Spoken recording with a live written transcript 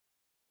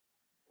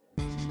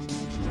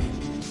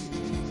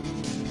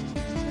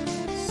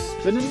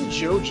Spinning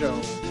JoJo.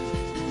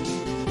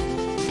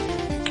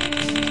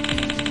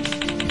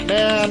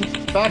 Man,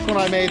 back when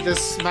I made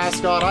this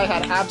mascot, I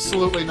had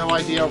absolutely no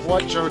idea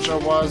what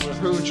JoJo was or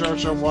who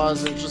JoJo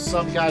was. It was just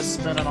some guy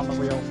spinning on the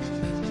wheel.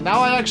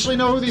 Now I actually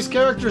know who these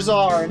characters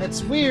are, and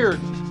it's weird.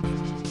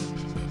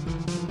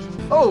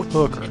 Oh,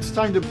 Hooker, it's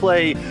time to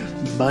play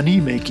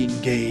money-making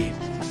game.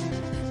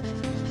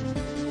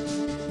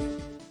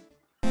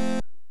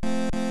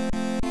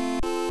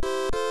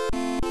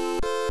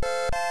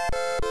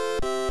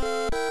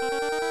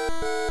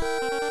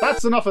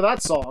 That's enough of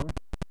that song.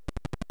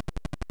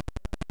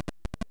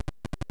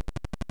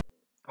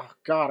 Oh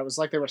god, it was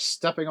like they were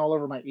stepping all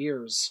over my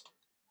ears.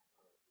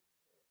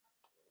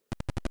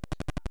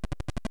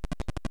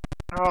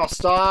 Oh,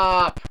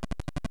 stop!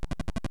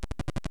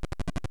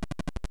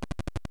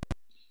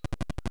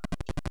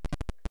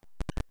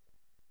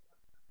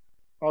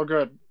 Oh,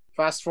 good.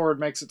 Fast forward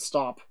makes it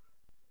stop.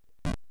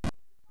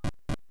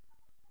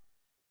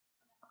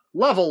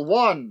 Level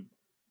 1!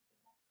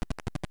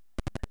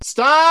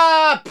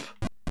 Stop!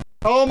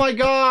 Oh my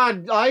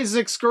god!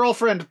 Isaac's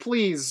girlfriend,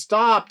 please,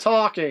 stop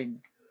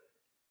talking!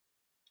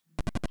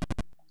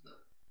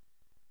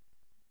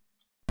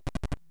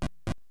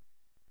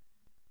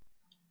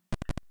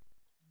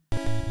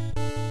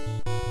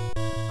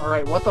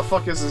 Alright, what the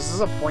fuck is this? Is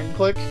this a point and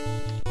click?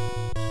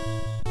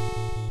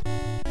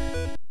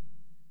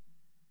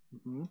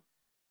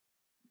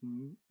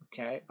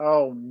 Okay.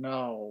 Oh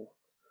no.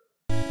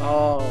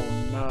 Oh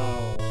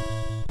no.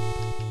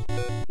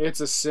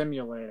 It's a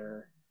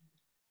simulator.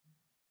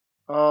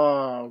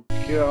 Oh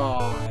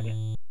god.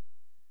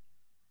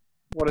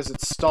 What is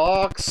it?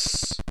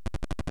 Stocks?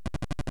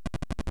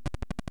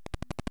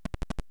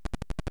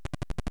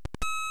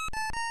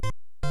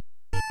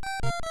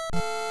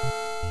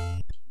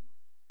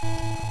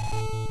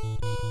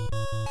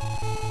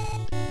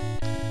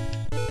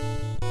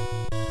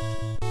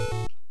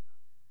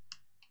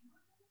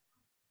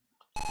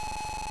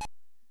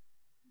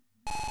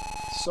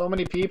 So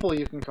many people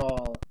you can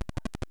call.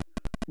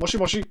 Moshi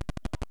moshi.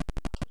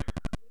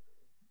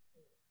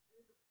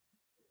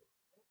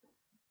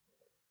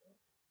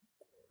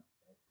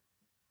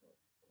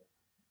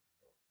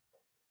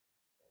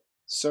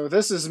 So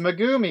this is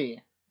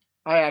Megumi.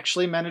 I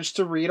actually managed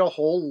to read a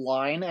whole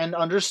line and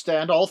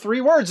understand all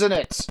 3 words in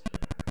it.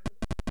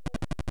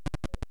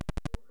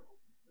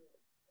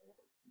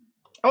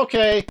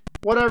 Okay,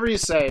 whatever you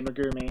say,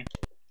 Megumi.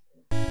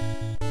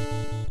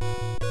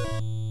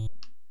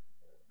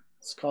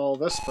 Let's call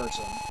this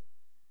person.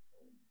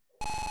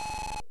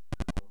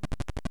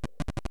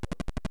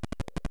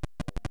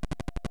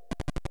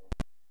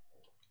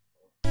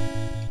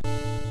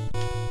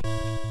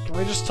 Can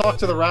we just talk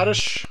to the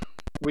radish?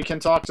 We can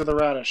talk to the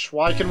radish.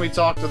 Why can we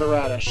talk to the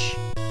radish?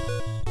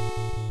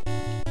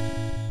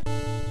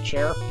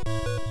 Chair?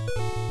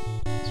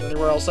 Is there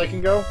anywhere else I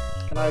can go?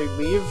 Can I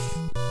leave?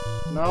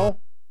 No?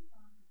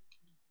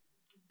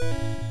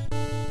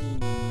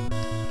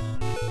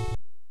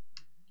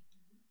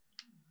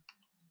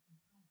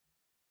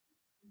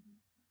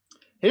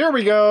 Here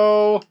we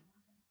go!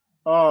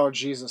 Oh,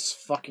 Jesus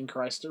fucking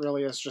Christ. It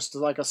really is just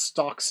like a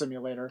stock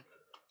simulator.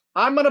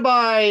 I'm gonna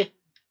buy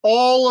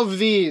all of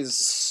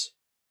these.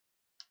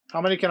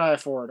 How many can I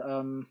afford?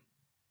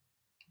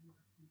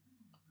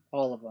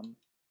 All of them.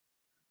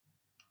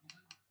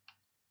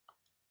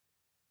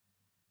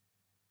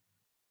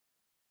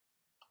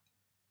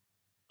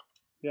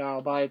 Yeah,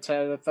 I'll buy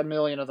a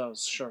million of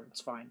those. Sure,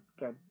 it's fine.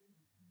 Good.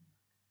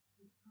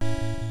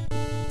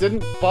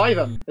 Didn't buy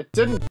them. It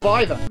didn't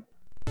buy them.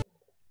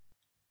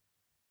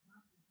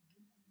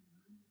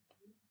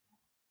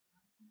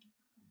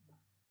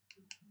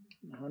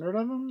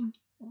 $100 of them?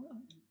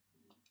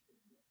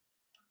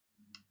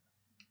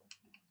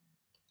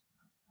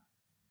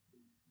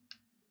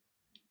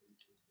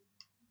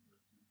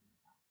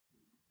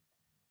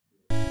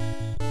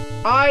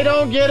 I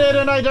don't get it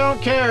and I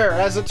don't care.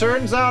 As it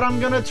turns out, I'm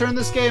gonna turn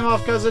this game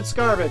off because it's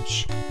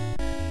garbage.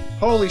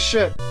 Holy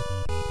shit.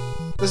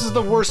 This is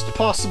the worst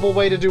possible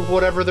way to do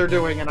whatever they're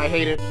doing, and I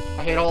hate it.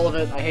 I hate all of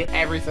it. I hate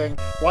everything.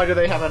 Why do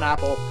they have an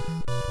apple?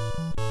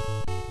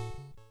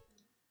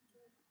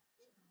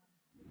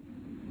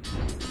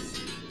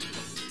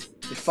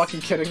 You fucking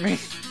kidding me?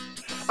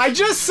 I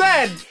just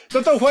said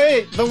that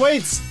the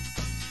weights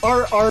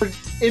are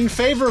in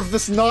favor of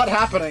this not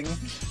happening.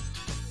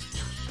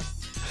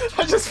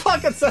 I just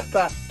fucking said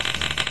that.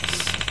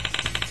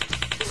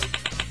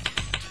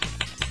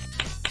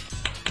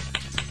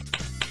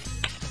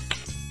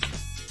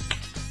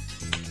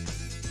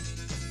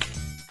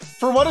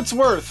 For what it's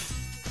worth,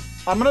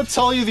 I'm gonna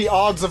tell you the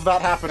odds of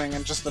that happening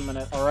in just a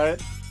minute,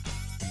 alright?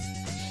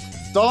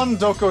 Don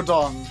Doko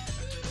Don.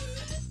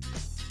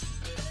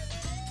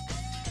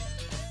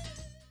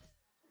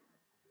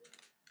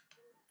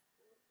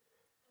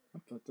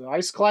 The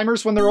ice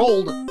climbers when they're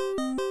old.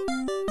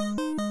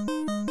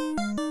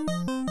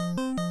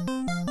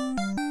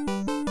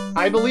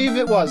 I believe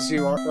it was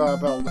you,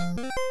 Bubbed.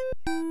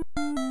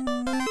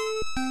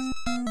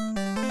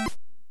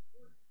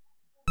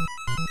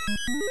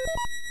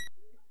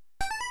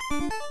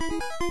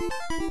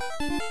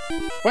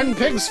 When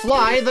pigs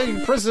fly,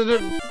 the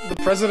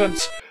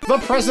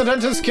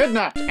president is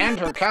kidnapped, and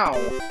her cow.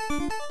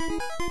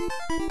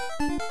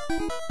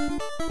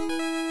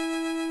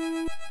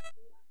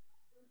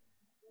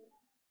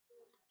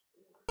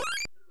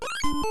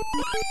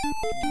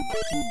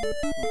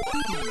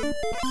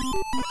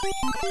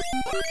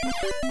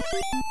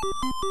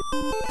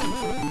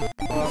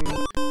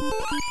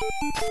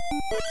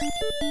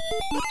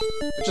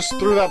 I just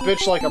threw that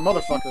bitch like a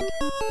motherfucker.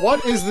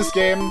 What is this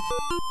game?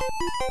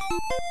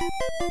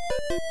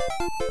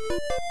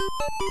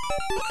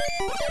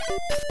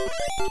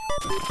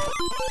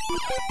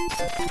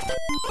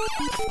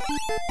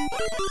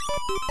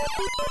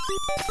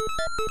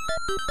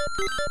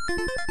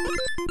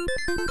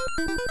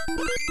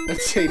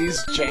 It's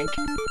 80s jank.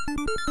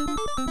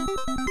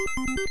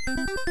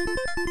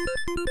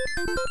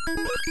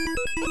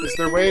 Is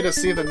there a way to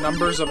see the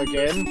numbers of a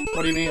game?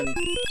 What do you mean?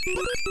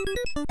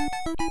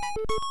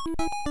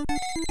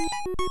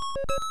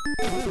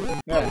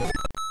 Yeah.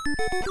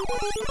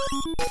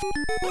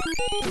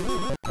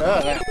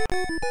 Yeah.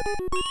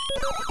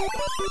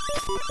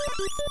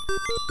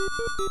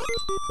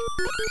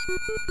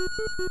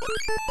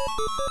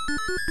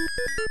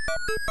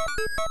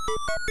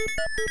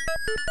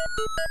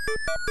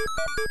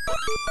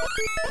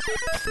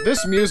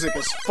 This music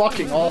is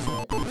fucking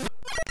awful.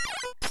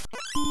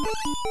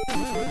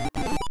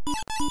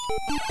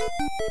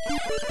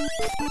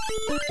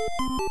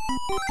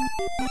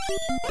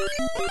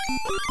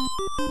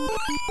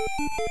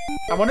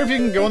 I wonder if you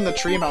can go in the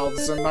tree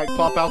mouths and might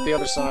pop out the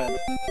other side.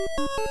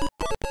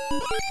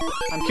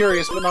 I'm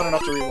curious, but not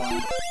enough to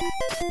rewind.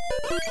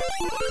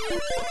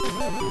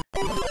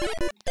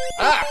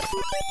 Ah!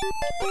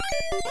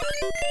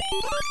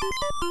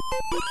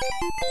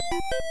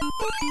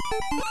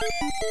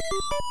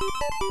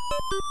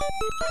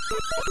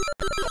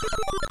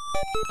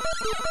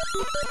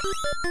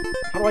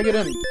 How do I get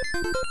in?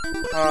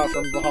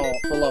 From the hall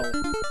below.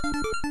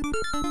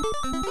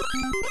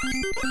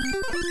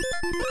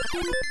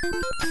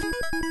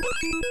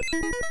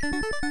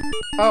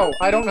 Oh,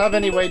 I don't have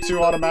any way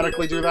to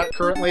automatically do that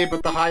currently,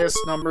 but the highest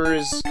number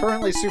is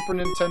currently Super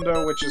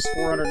Nintendo, which is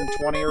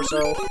 420 or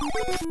so.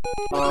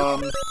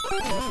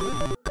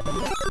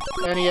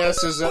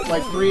 NES is at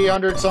like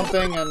 300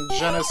 something, and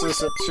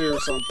Genesis at 2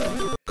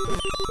 something.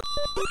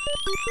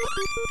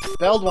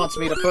 Beld wants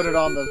me to put it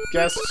on the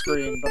guest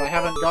screen, but I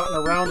haven't gotten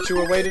around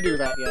to a way to do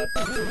that yet.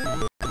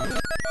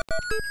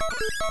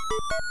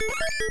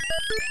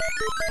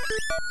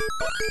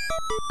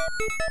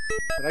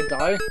 Did I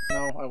die?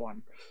 No, I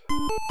won.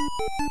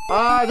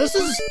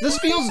 This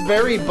feels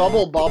very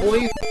Bubble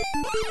Bobbly.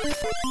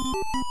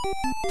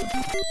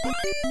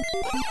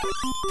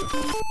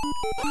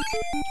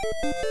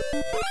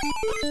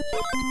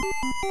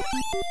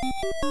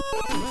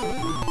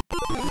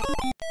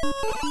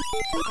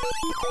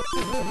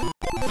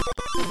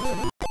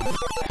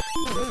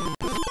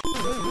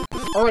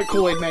 Alright,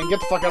 Kool-Aid Man, get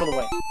the fuck out of the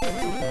way.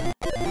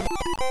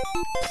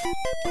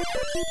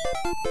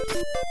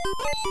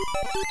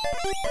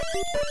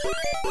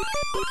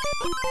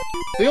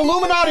 The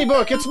Illuminati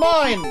book, it's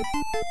mine!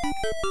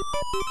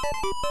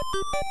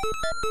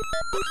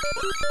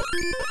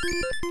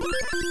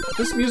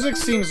 This music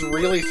seems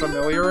really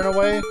familiar in a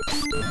way.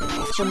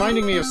 It's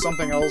reminding me of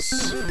something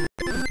else.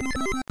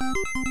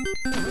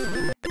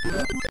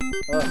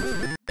 Oh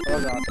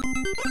god.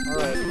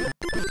 Alright.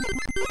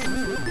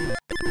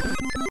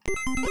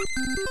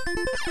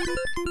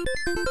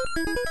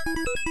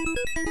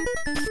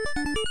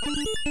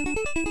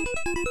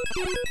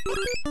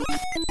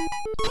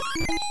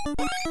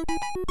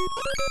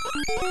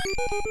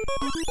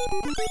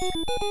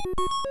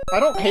 I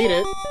don't hate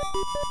it.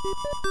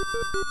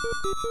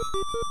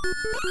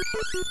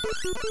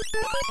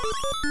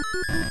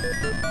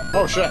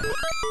 Oh shit.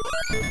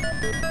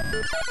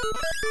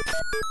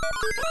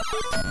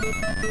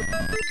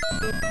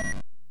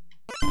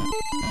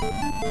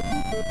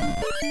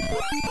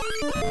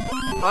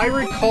 I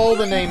recall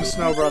the name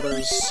Snow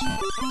Brothers.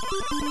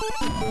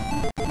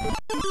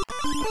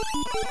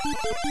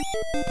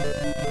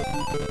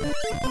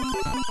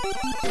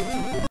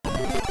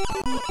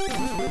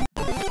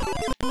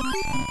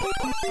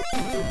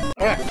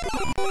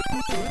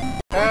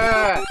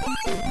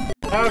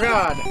 Oh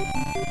god.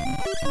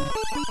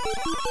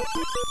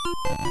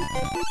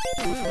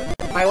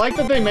 I like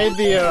that they made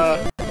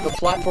the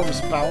platforms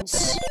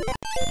bounce.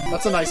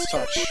 That's a nice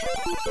touch.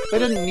 They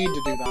didn't need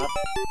to do that.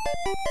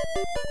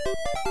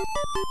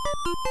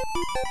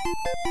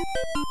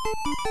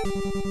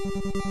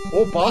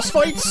 Oh, boss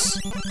fights?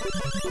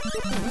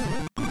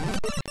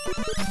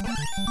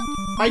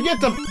 I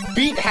get to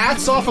beat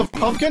hats off of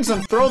pumpkins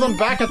and throw them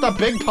back at the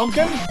big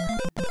pumpkin?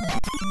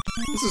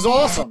 This is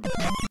awesome.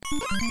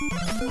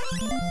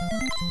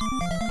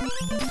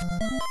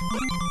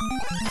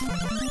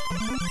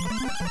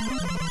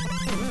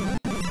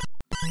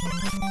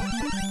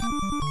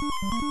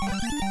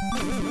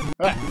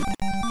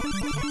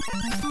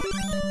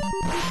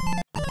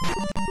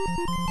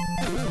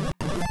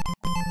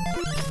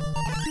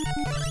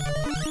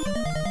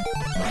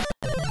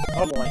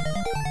 Oh boy.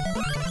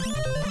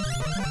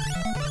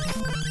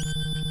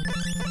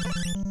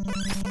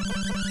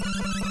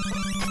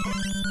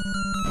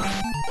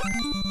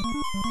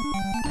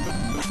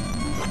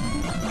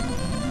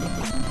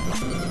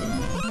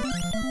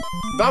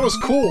 That was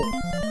cool.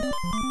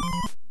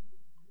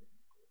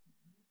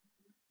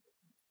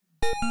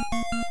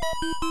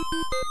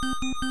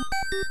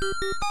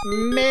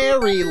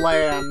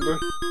 Maryland.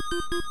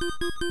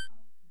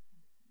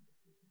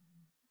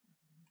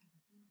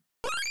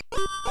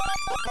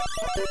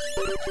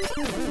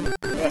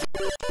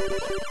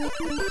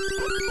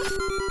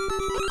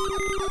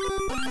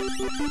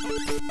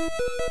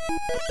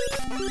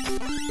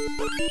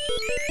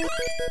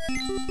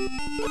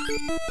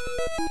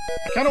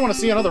 I kind of want to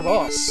see another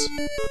boss.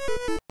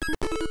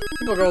 I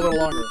think I'll go a little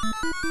longer.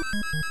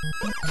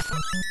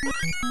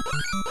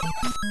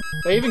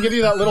 They even give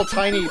you that little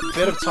tiny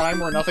bit of time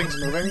where nothing's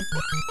moving.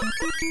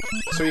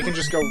 So you can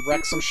just go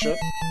wreck some shit.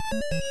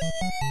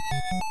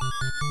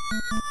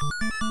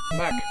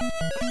 Mech.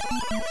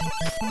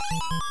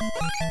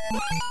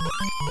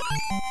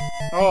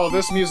 Oh,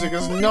 this music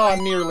is not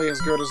nearly as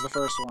good as the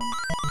first one.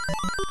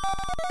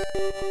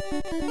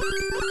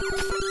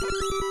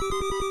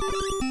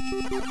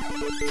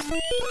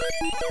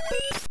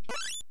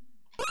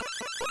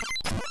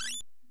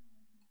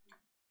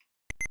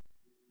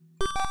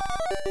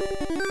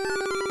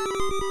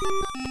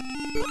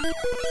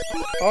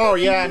 Oh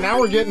yeah, now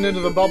we're getting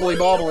into the bubbly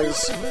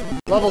bobblies.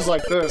 Levels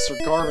like this are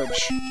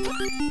garbage.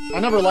 I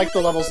never liked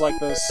the levels like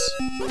this.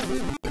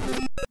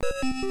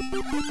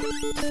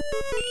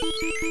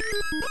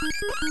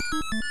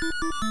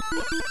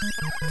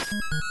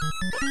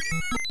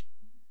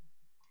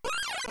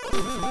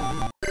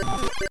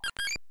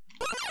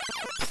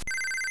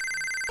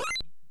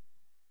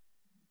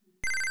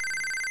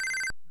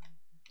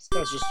 This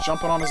guy's just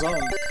jumping on his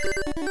own.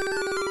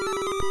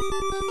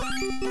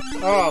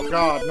 Oh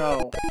god,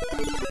 no.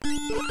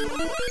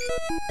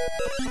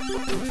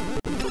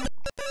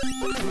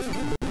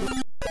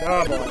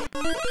 Oh boy.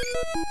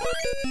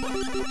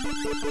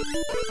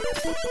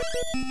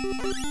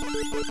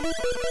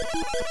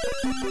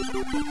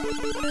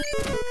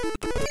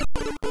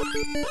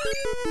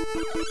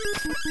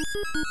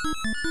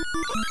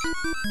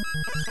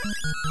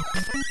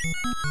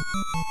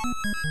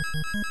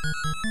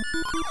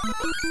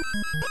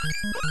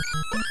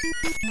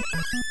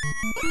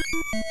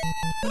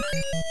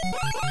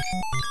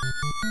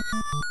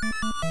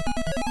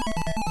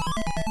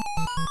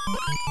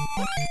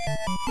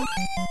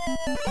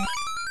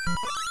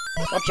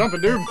 Stop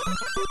jumping, dude!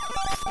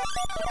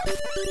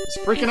 It's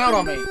freaking out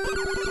on me.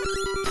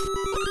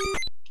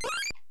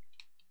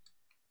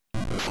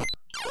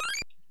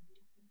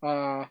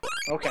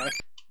 Okay.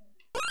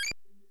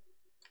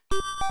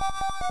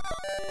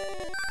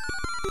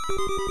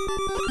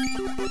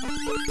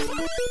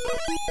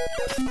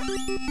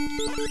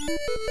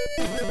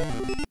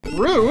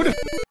 Rude!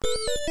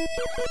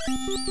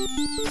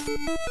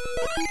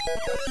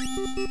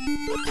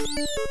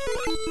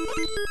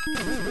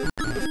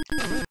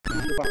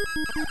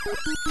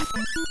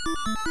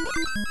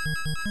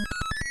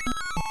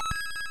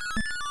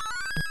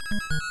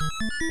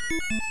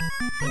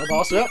 No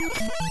boss, yep.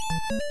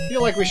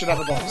 Feel like we should have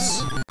a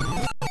boss.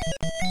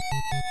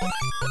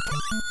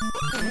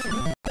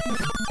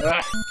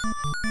 Ugh.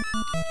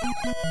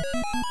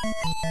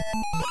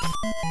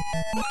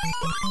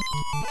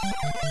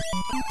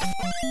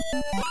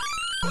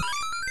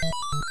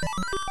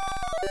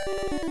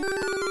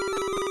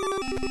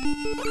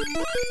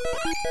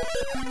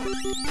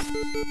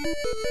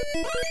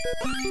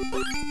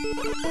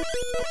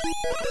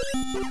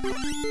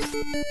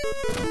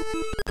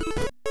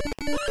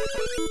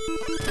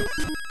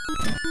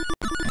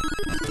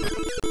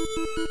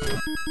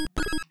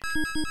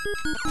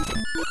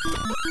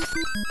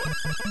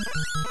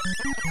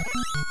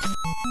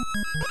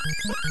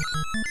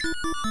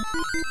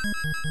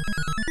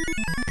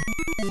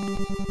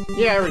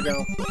 Yeah, there we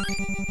go.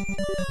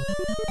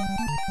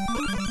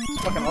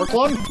 It's fucking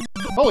Arklon?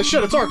 Holy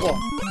shit, it's Arklon!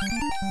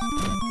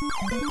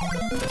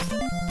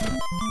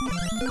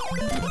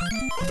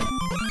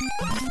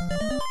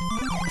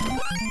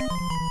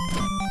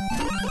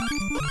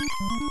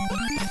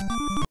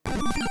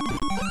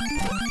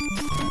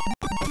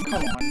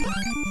 Come on.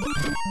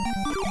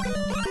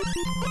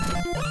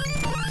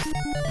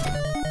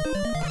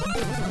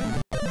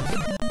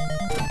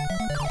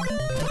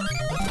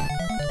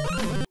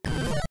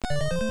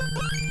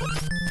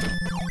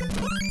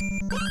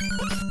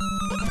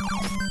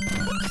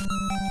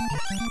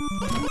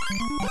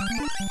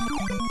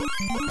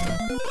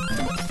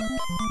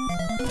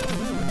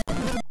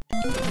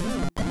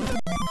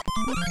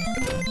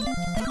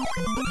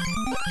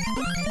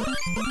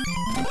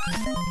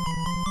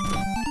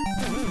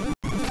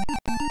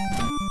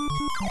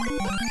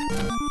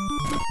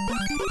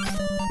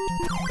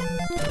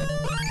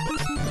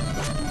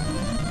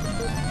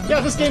 Yeah,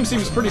 this game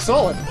seems pretty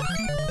solid.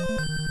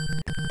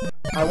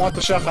 I want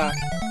the chef hat.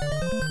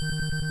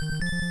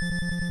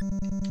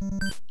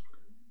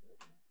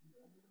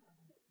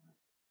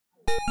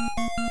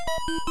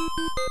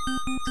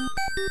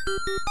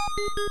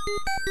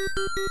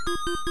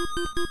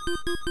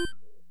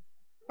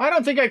 I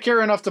don't think I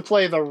care enough to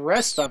play the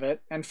rest of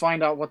it and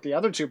find out what the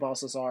other two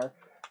bosses are,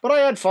 but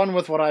I had fun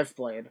with what I've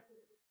played.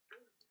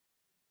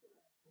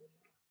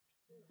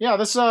 Yeah,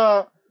 this,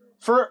 I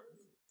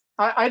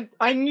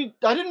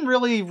didn't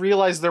really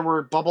realize there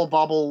were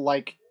Bobble,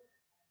 like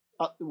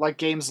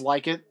games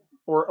like it,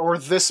 or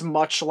this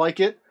much like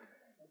it.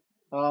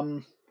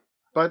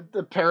 But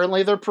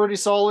apparently they're pretty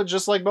solid,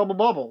 just like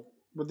Bubble,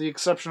 with the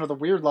exception of the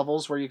weird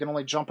levels where you can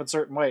only jump in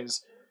certain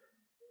ways.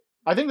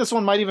 I think this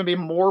one might even be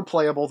more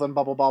playable than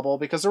Bubble,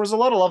 because there was a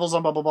lot of levels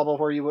on Bubble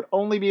where you would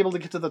only be able to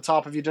get to the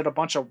top if you did a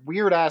bunch of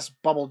weird-ass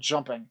bubble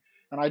jumping.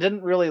 And I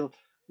didn't really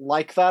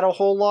like that a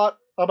whole lot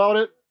about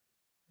it.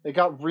 It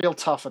got real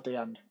tough at the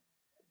end.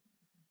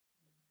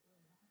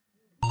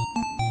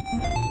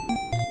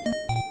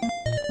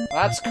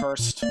 That's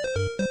cursed.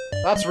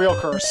 That's real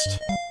cursed.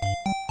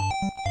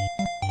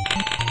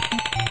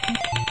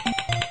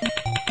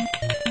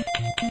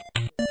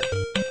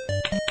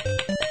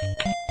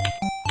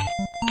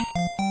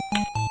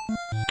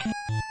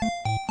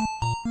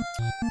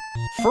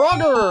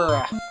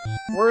 Frogger!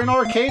 We're in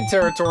arcade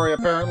territory,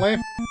 apparently.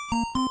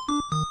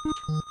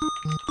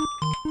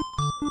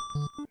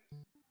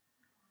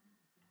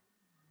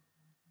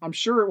 I'm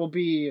sure it will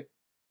be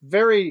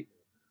very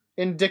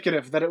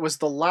indicative that it was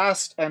the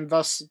last and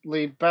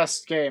thusly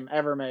best game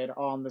ever made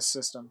on this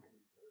system.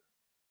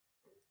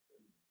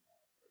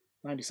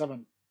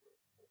 97.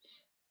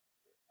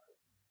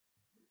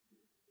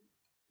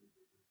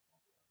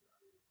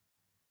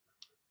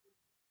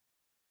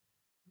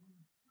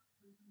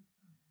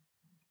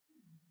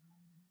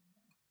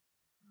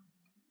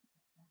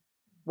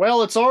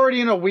 Well, it's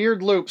already in a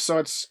weird loop, so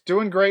it's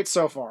doing great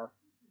so far.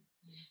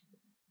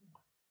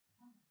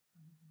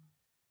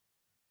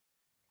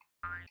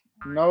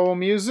 No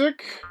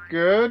music.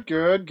 Good,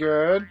 good,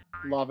 good.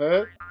 Love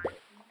it.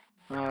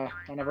 That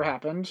never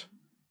happened.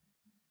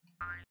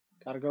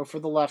 Gotta go for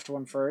the left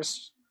one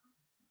first.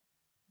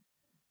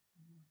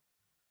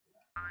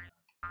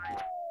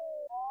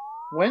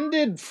 When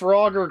did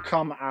Frogger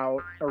come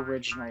out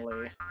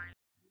originally?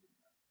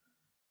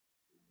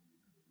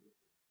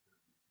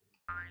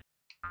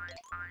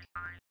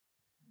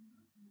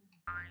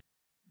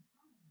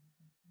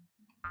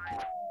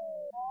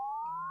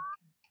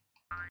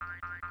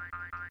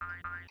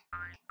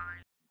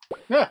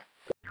 Yeah.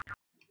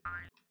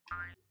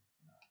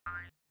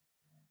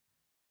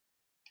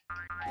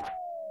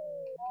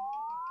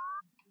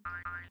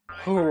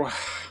 Ooh.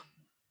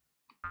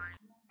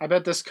 I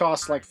bet this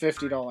costs like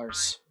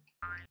 $50.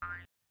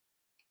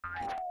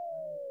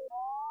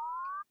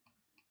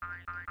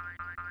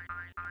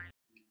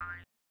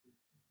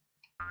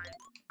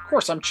 Of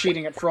course I'm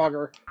cheating at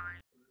Frogger.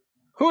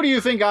 Who do you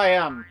think I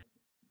am?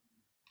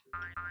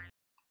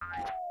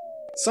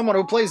 Someone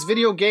who plays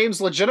video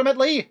games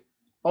legitimately?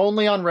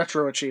 Only on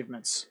retro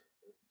achievements.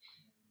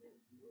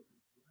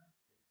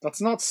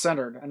 That's not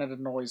centered, and it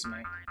annoys me.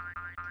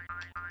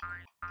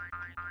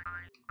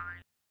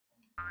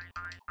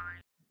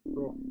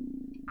 Ooh.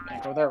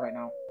 Can't go there right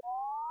now.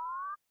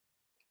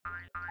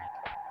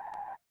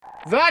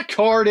 That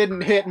car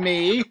didn't hit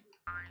me!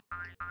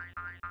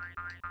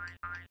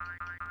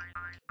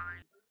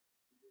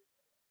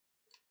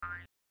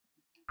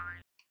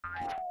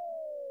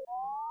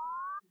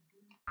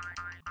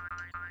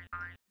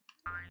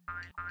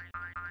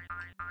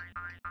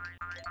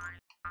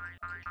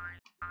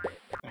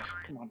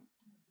 Come on.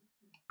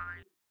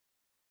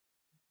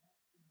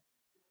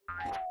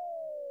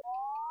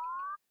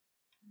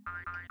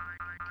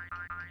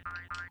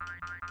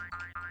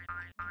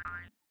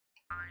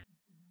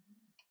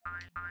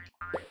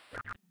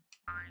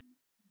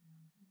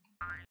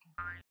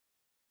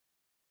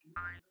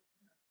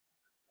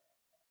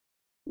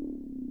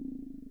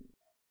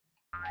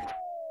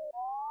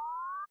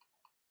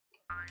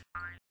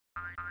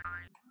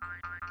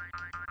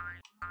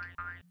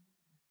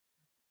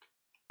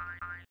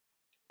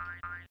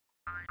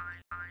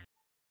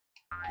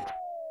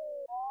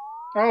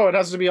 Oh, it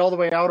has to be all the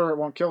way out or it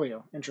won't kill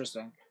you.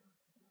 Interesting.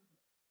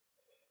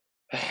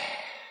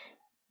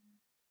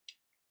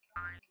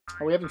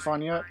 Are we having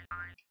fun yet?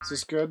 Is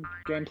this good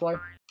gameplay?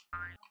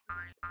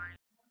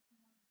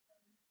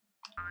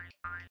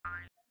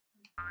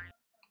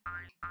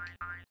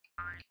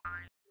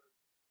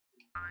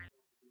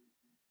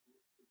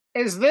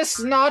 Is this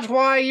not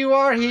why you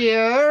are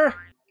here?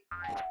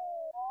 I'm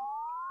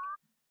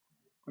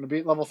gonna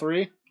beat level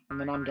 3, and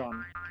then I'm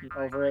done. I'm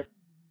over it.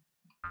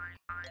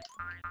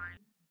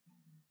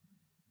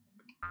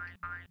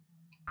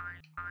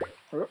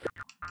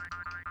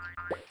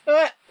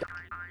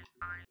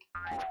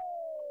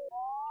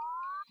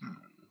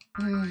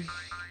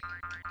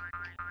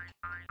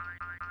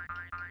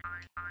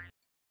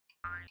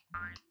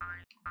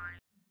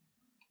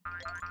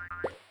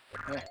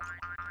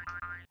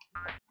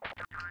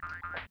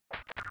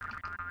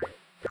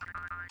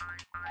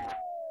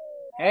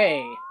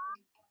 Hey!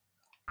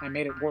 I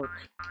made it work.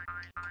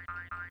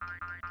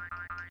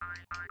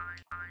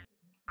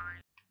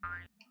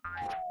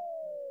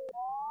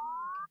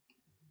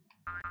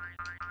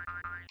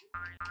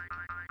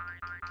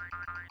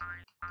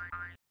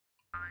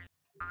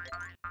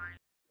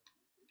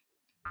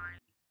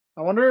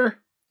 I wonder...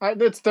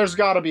 there's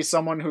gotta be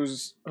someone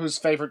whose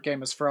favorite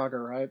game is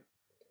Frogger, right?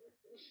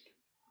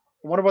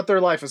 I wonder what their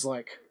life is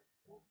like.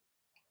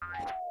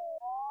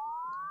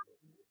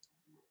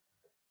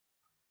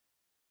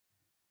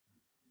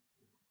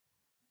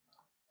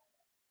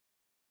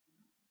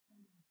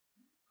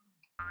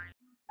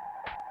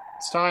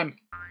 It's time.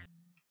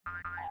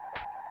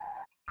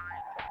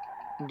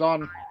 I'm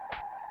done.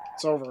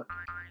 It's over.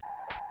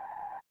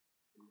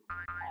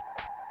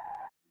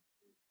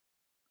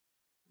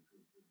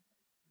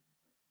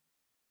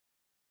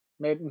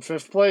 Made in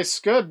 5th place.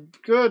 Good,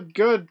 good,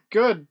 good,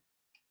 good.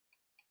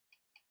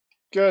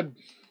 Good.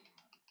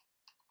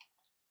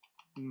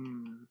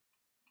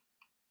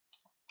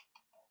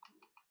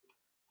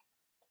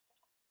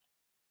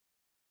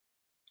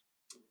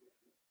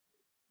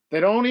 They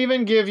don't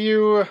even give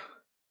you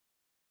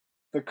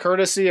the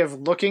courtesy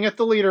of looking at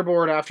the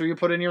leaderboard after you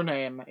put in your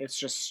name. It's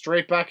just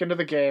straight back into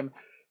the game.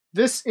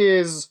 This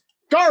is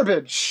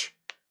garbage!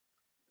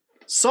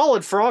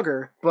 Solid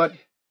Frogger, but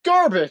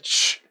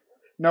garbage!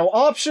 No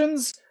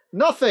options,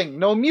 nothing,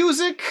 no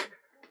music.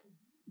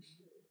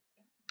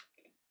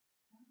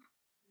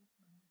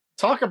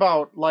 Talk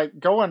about, like,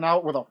 going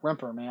out with a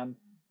whimper, man.